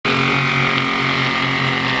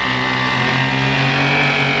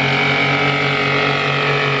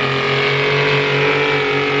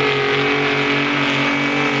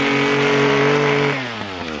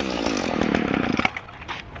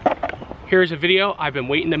Here is a video I've been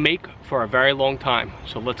waiting to make for a very long time,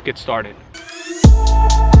 so let's get started.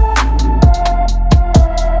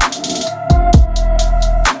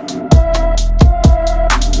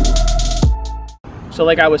 So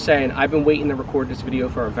like I was saying, I've been waiting to record this video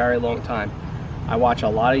for a very long time. I watch a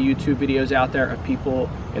lot of YouTube videos out there of people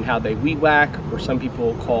and how they weed whack, or some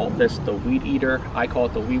people call this the Weedeater. I call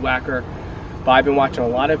it the WeedWacker. But I've been watching a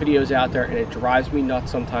lot of videos out there and it drives me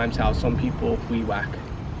nuts sometimes how some people weed whack.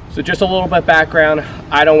 So just a little bit background.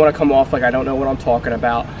 I don't want to come off like I don't know what I'm talking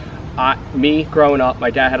about. Me growing up, my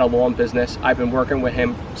dad had a lawn business. I've been working with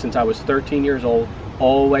him since I was 13 years old,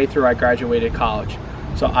 all the way through I graduated college.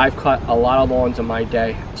 So I've cut a lot of lawns in my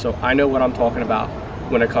day, so I know what I'm talking about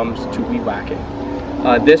when it comes to weed whacking.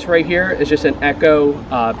 This right here is just an Echo.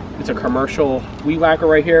 It's a commercial weed whacker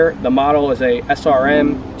right here. The model is a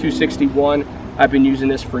SRM 261. I've been using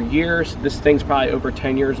this for years. This thing's probably over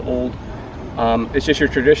 10 years old. It's just your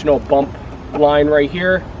traditional bump line right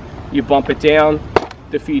here. You bump it down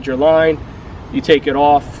to feed your line. You take it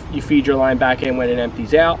off, you feed your line back in when it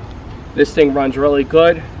empties out. This thing runs really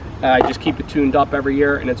good. I just keep it tuned up every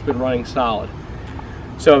year and it's been running solid.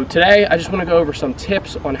 So today I just want to go over some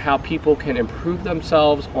tips on how people can improve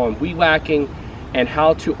themselves on weed whacking and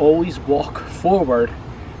how to always walk forward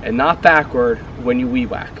and not backward when you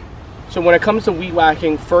weed whack. So when it comes to weed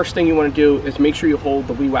whacking, first thing you want to do is make sure you hold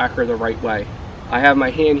the weed whacker the right way. I have my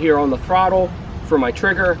hand here on the throttle for my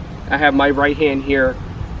trigger. I have my right hand here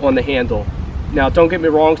on the handle. Now don't get me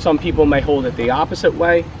wrong, some people may hold it the opposite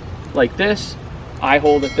way, like this. I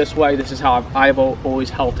hold it this way. This is how I've always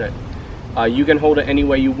held it. You can hold it any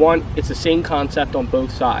way you want. It's the same concept on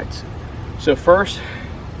both sides. So first,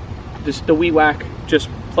 this is the weed whack, just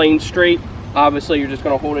plain straight. Obviously you're just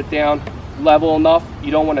going to hold it down level enough. You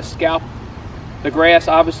don't want to scalp the grass.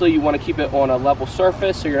 Obviously you want to keep it on a level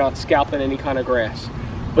surface so you're not scalping any kind of grass.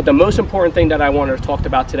 But the most important thing that I wanted to talk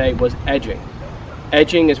about today was edging.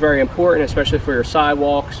 Edging is very important, especially for your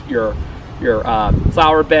sidewalks, your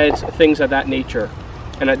flower beds, things of that nature.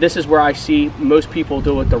 And this is where I see most people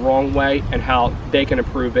do it the wrong way and how they can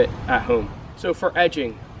improve it at home. So for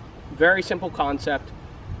edging, very simple concept.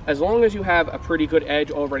 As long as you have a pretty good edge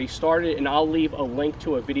already started, and I'll leave a link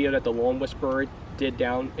to a video that the Lawn Whisperer did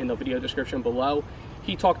down in the video description below.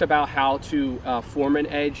 He talked about how to form an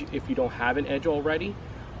edge if you don't have an edge already.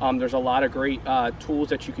 There's a lot of great tools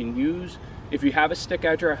that you can use. If you have a stick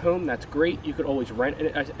edger at home, that's great. You could always rent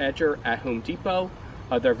an edger at Home Depot.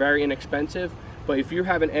 They're very inexpensive. But if you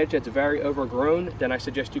have an edge that's very overgrown, then I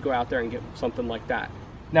suggest you go out there and get something like that.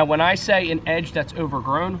 Now, when I say an edge that's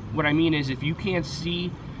overgrown, what I mean is if you can't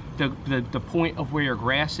see the point of where your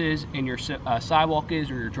grass is and your sidewalk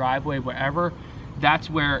is, or your driveway, whatever, that's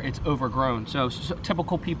where it's overgrown. So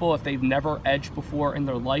typical people, if they've never edged before in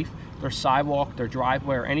their life, their sidewalk, their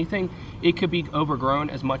driveway, or anything, it could be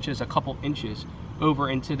overgrown as much as a couple inches over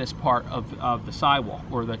into this part of the sidewalk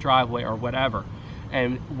or the driveway or whatever.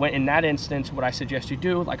 And in that instance, what I suggest you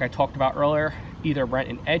do, like I talked about earlier, either rent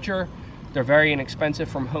an edger. They're very inexpensive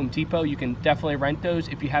from Home Depot. You can definitely rent those.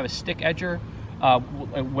 If you have a stick edger,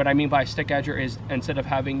 what I mean by stick edger is instead of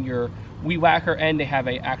having your weed whacker end, they have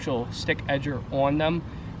an actual stick edger on them.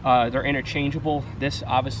 They're interchangeable. This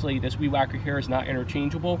weed whacker here is not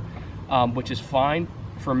interchangeable, which is fine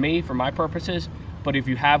for me, for my purposes. But if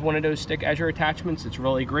you have one of those stick edger attachments, it's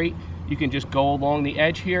really great. You can just go along the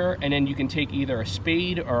edge here, and then you can take either a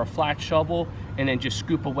spade or a flat shovel and then just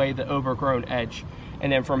scoop away the overgrown edge.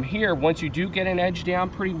 And then from here, once you do get an edge down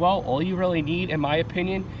pretty well, all you really need, in my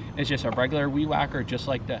opinion, is just a regular weed whacker just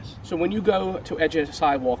like this. So when you go to edge a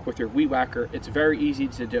sidewalk with your weed whacker, it's very easy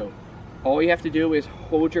to do. All you have to do is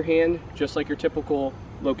hold your hand just like your typical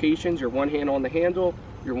locations, your one hand on the handle,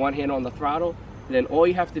 your one hand on the throttle, and then all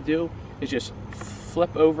you have to do is just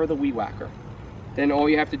flip over the weed whacker. Then all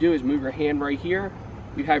you have to do is move your hand right here.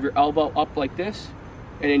 You have your elbow up like this,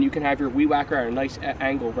 and then you can have your weed whacker at a nice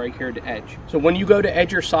angle right here to edge. So when you go to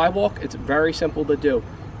edge your sidewalk, it's very simple to do.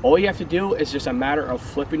 All you have to do is just a matter of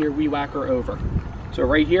flipping your weed whacker over. So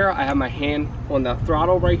right here, I have my hand on the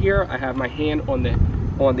throttle right here. I have my hand on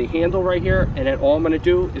the handle right here, and then all I'm gonna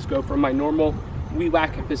do is go from my normal weed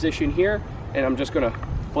whack position here, and I'm just gonna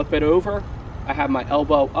flip it over. I have my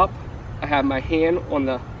elbow up. I have my hand on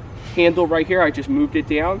the handle right here. I just moved it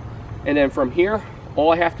down, and then from here,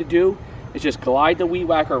 all I have to do is just glide the weed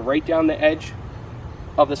whacker right down the edge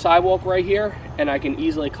of the sidewalk right here, and I can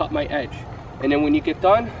easily cut my edge. And then when you get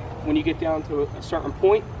done, when you get down to a certain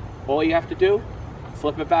point, all you have to do,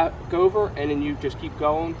 flip it back over, and then you just keep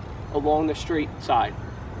going along the straight side.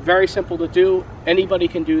 Very simple to do. Anybody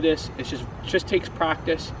can do this. It just takes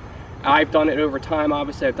practice. I've done it over time.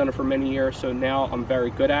 Obviously, I've done it for many years, so now I'm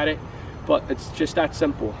very good at it. but it's just that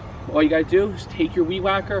simple. All you gotta do is take your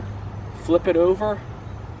WeedWacker, flip it over,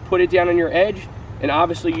 put it down on your edge, and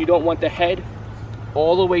obviously you don't want the head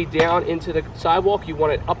all the way down into the sidewalk. You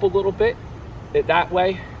want it up a little bit. That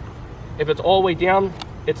way, if it's all the way down,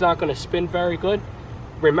 it's not gonna spin very good.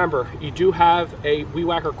 Remember, you do have a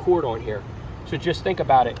WeedWacker cord on here. So just think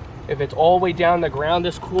about it. If it's all the way down the ground,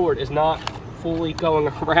 this cord is not fully going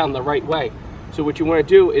around the right way. So what you wanna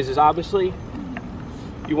do is obviously,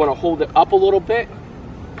 you wanna hold it up a little bit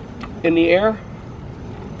in the air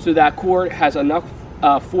so that cord has enough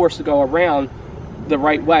force to go around the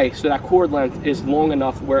right way. So that cord length is long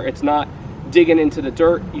enough where it's not digging into the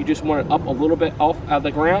dirt. You just want it up a little bit off out of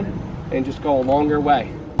the ground and just go a longer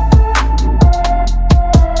way.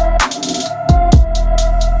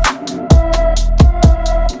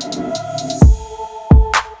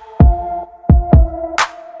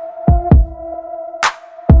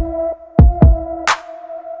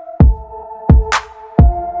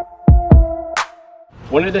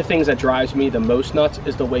 One of the things that drives me the most nuts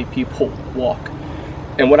is the way people walk.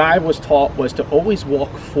 And what I was taught was to always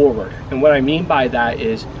walk forward. And what I mean by that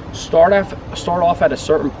is start off at a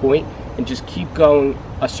certain point and just keep going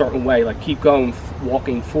a certain way, like keep going,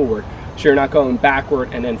 walking forward. So you're not going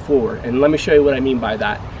backward and then forward. And let me show you what I mean by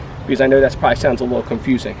that, because I know that probably sounds a little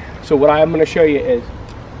confusing. So what I'm gonna show you is,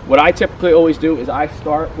 what I typically always do is I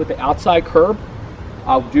start with the outside curb.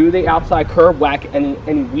 I'll do the outside curb, whack any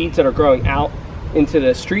weeds that are growing out into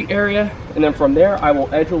the street area, and then from there I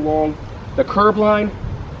will edge along the curb line.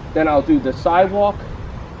 Then I'll do the sidewalk,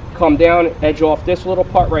 come down, edge off this little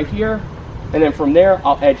part right here, and then from there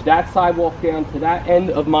I'll edge that sidewalk down to that end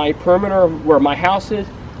of my perimeter where my house is.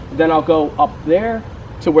 Then I'll go up there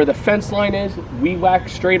to where the fence line is, WeedWack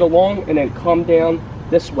straight along, and then come down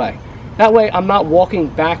this way. That way I'm not walking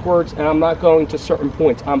backwards and I'm not going to certain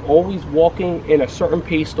points. I'm always walking in a certain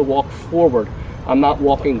pace to walk forward. I'm not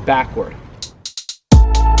walking backward.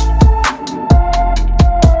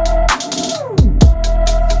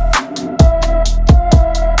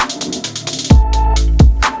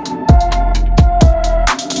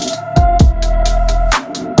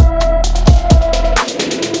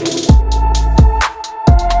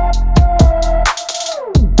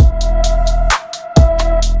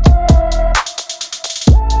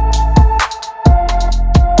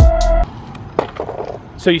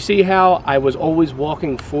 So you see how I was always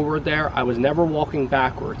walking forward there? I was never walking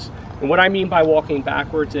backwards. And what I mean by walking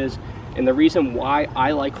backwards is, and the reason why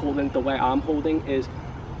I like holding it the way I'm holding is,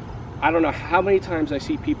 I don't know how many times I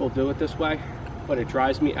see people do it this way, but it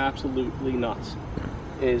drives me absolutely nuts.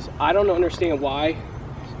 Is I don't understand why,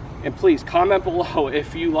 and please comment below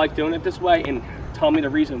if you like doing it this way and tell me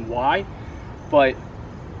the reason why, but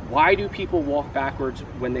why do people walk backwards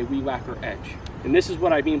when they WeedWacker edge? And this is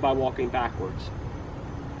what I mean by walking backwards.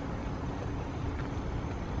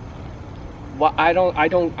 Well, I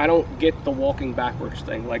don't get the walking backwards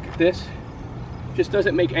thing. Like, this just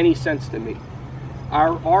doesn't make any sense to me.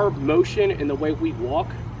 Our motion and the way we walk,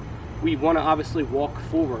 we want to obviously walk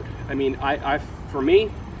forward. I mean, for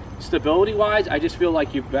me, stability wise, I just feel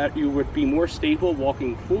like you would be more stable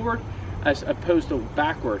walking forward as opposed to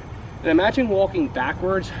backward. And imagine walking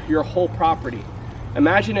backwards your whole property.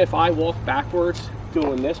 Imagine if I walk backwards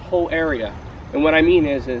doing this whole area. And what I mean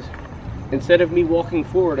is instead of me walking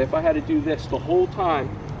forward, if I had to do this the whole time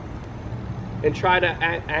and try to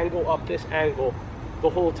angle up this angle the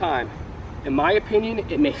whole time, in my opinion,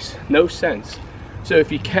 it makes no sense. So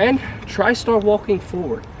if you can, try start walking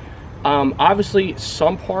forward. Obviously,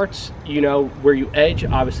 some parts, you know, where you edge,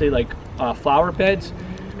 obviously like flower beds,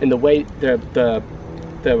 and the way the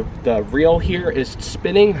reel here is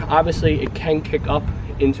spinning, obviously it can kick up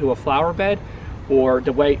into a flower bed, or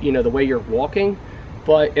the way, you know, the way you're walking.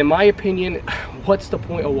 But in my opinion, what's the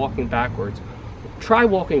point of walking backwards? Try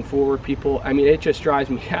walking forward, people. I mean, it just drives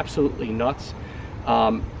me absolutely nuts.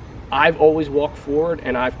 I've always walked forward,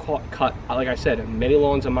 and I've cut, like I said, many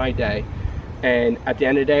lawns in my day. And at the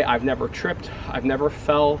end of the day, I've never tripped. I've never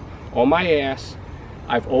fell on my ass.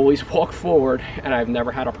 I've always walked forward, and I've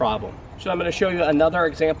never had a problem. So I'm going to show you another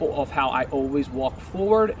example of how I always walk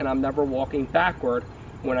forward, and I'm never walking backward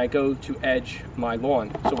when I go to edge my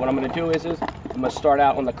lawn. So what I'm going to do is I'm going to start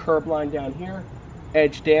out on the curb line down here,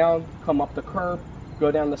 edge down, come up the curb,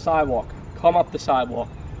 go down the sidewalk, come up the sidewalk,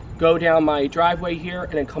 go down my driveway here,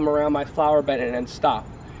 and then come around my flower bed and then stop.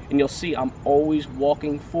 And you'll see I'm always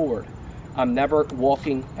walking forward. I'm never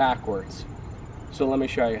walking backwards. So let me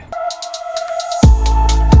show you.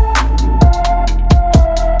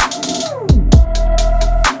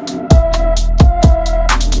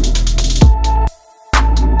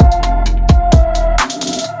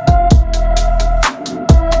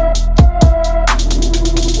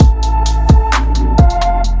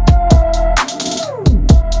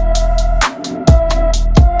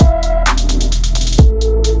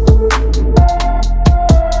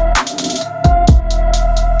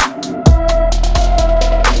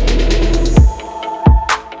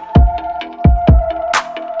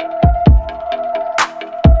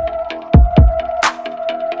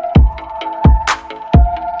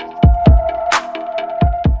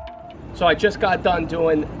 just got done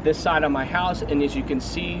doing this side of my house, and as you can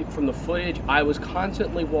see from the footage, I was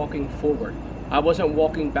constantly walking forward. I wasn't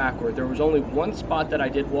walking backward. There was only one spot that I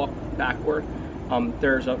did walk backward.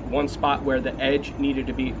 There's one spot where the edge needed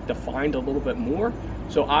to be defined a little bit more.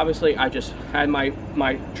 So obviously I just had my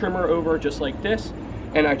trimmer over just like this,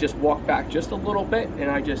 and I just walked back just a little bit, and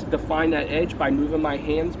I just defined that edge by moving my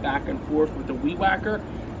hands back and forth with the WeedWacker.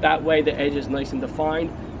 That way the edge is nice and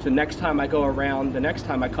defined. So next time I go around, the next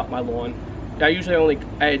time I cut my lawn, I usually only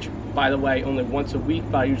edge, by the way, only once a week,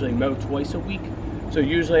 but I usually mow twice a week. So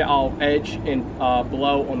usually I'll edge and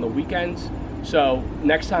blow on the weekends. So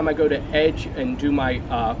next time I go to edge and do my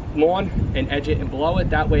lawn and edge it and blow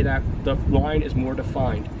it, that way that the line is more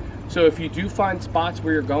defined. So if you do find spots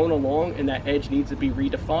where you're going along and that edge needs to be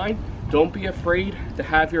redefined, don't be afraid to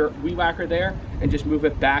have your WeedWacker there and just move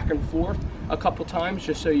it back and forth a couple times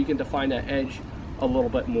just so you can define that edge a little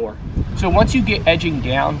bit more. So once you get edging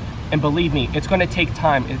down, and believe me, it's going to take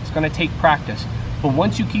time, it's going to take practice. But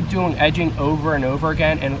once you keep doing edging over and over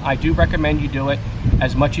again, and I do recommend you do it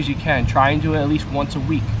as much as you can, try and do it at least once a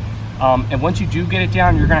week. And once you do get it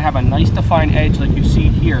down, you're gonna have a nice defined edge like you see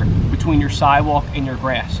here between your sidewalk and your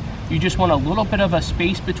grass. You just want a little bit of a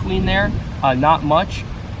space between there, not much.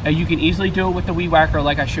 You can easily do it with the WeedWacker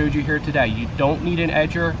like I showed you here today. You don't need an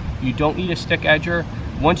edger, you don't need a stick edger.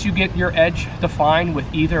 Once you get your edge defined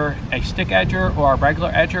with either a stick edger or a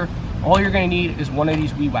regular edger, all you're going to need is one of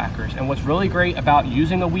these WeedWackers. And what's really great about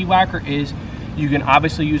using a WeedWacker is you can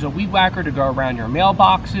obviously use a WeedWacker to go around your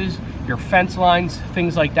mailboxes, your fence lines,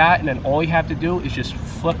 things like that, and then all you have to do is just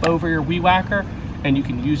flip over your WeedWacker and you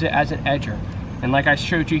can use it as an edger. And like I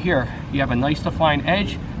showed you here, you have a nice defined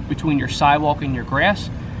edge between your sidewalk and your grass.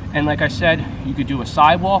 And like I said, you could do a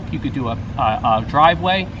sidewalk, you could do a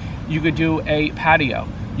driveway, you could do a patio,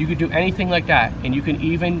 you could do anything like that. And you can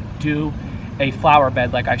even do a flower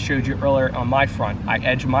bed like I showed you earlier on my front. I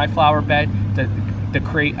edge my flower bed to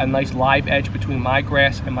create a nice live edge between my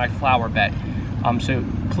grass and my flower bed. So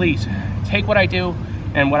please take what I do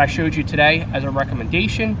and what I showed you today as a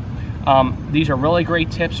recommendation. These are really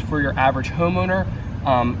great tips for your average homeowner.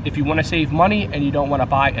 If you want to save money and you don't want to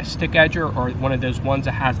buy a stick edger or one of those ones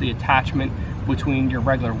that has the attachment between your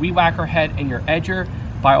regular WeedWacker head and your edger,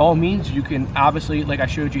 by all means you can obviously, like I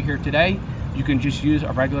showed you here today, you can just use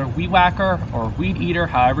a regular WeedWacker or Weedeater,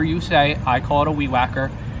 however you say. I call it a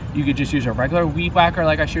WeedWacker. You could just use a regular WeedWacker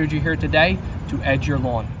like I showed you here today to edge your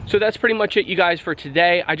lawn. So that's pretty much it, you guys, for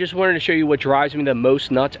today. I just wanted to show you what drives me the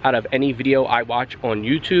most nuts out of any video I watch on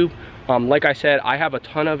YouTube. Like I said, I have a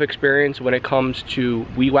ton of experience when it comes to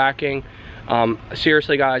weed whacking.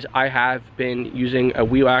 Seriously, guys, I have been using a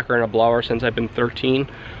WeedWacker and a blower since I've been 13,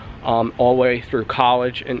 all the way through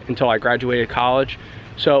college and until I graduated college.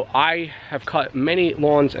 So I have cut many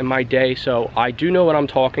lawns in my day, so I do know what I'm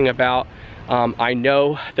talking about. I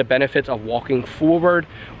know the benefits of walking forward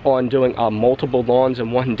on doing multiple lawns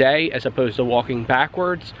in one day as opposed to walking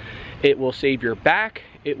backwards. It will save your back,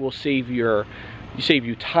 it will save you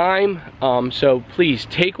time. So please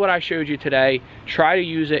take what I showed you today, try to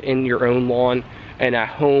use it in your own lawn and at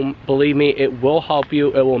home. Believe me, it will help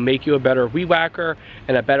you. It will make you a better weed whacker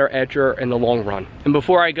and a better edger in the long run. And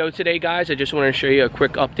before I go today, guys, I just want to show you a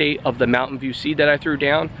quick update of the Mountain View seed that I threw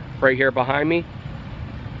down right here behind me.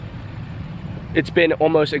 It's been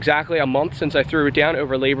almost exactly a month since I threw it down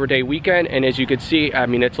over Labor Day weekend, and as you can see, I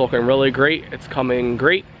mean, it's looking really great. It's coming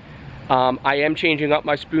great. I am changing up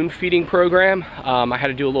my spoon feeding program. I had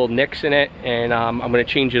to do a little nix in it, and I'm going to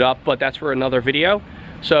change it up, but that's for another video.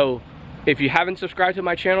 So if you haven't subscribed to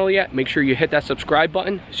my channel yet, make sure you hit that subscribe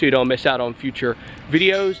button so you don't miss out on future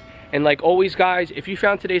videos. And like always, guys, if you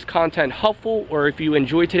found today's content helpful or if you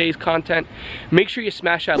enjoyed today's content, make sure you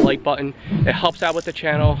smash that like button. It helps out with the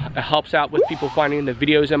channel. It helps out with people finding the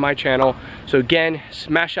videos in my channel. So again,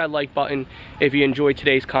 smash that like button if you enjoyed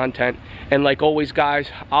today's content. And like always, guys,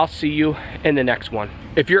 I'll see you in the next one.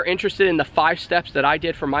 If you're interested in the 5 steps that I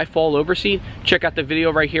did for my fall overseed, check out the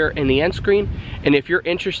video right here in the end screen. And if you're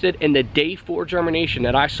interested in the day 4 germination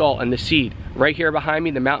that I saw in the seed right here behind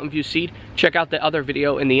me, the Mountain View seed, check out the other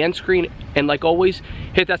video in the end screen. And like always,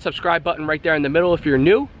 hit that subscribe button right there in the middle if you're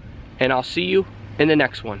new, and I'll see you in the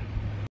next one.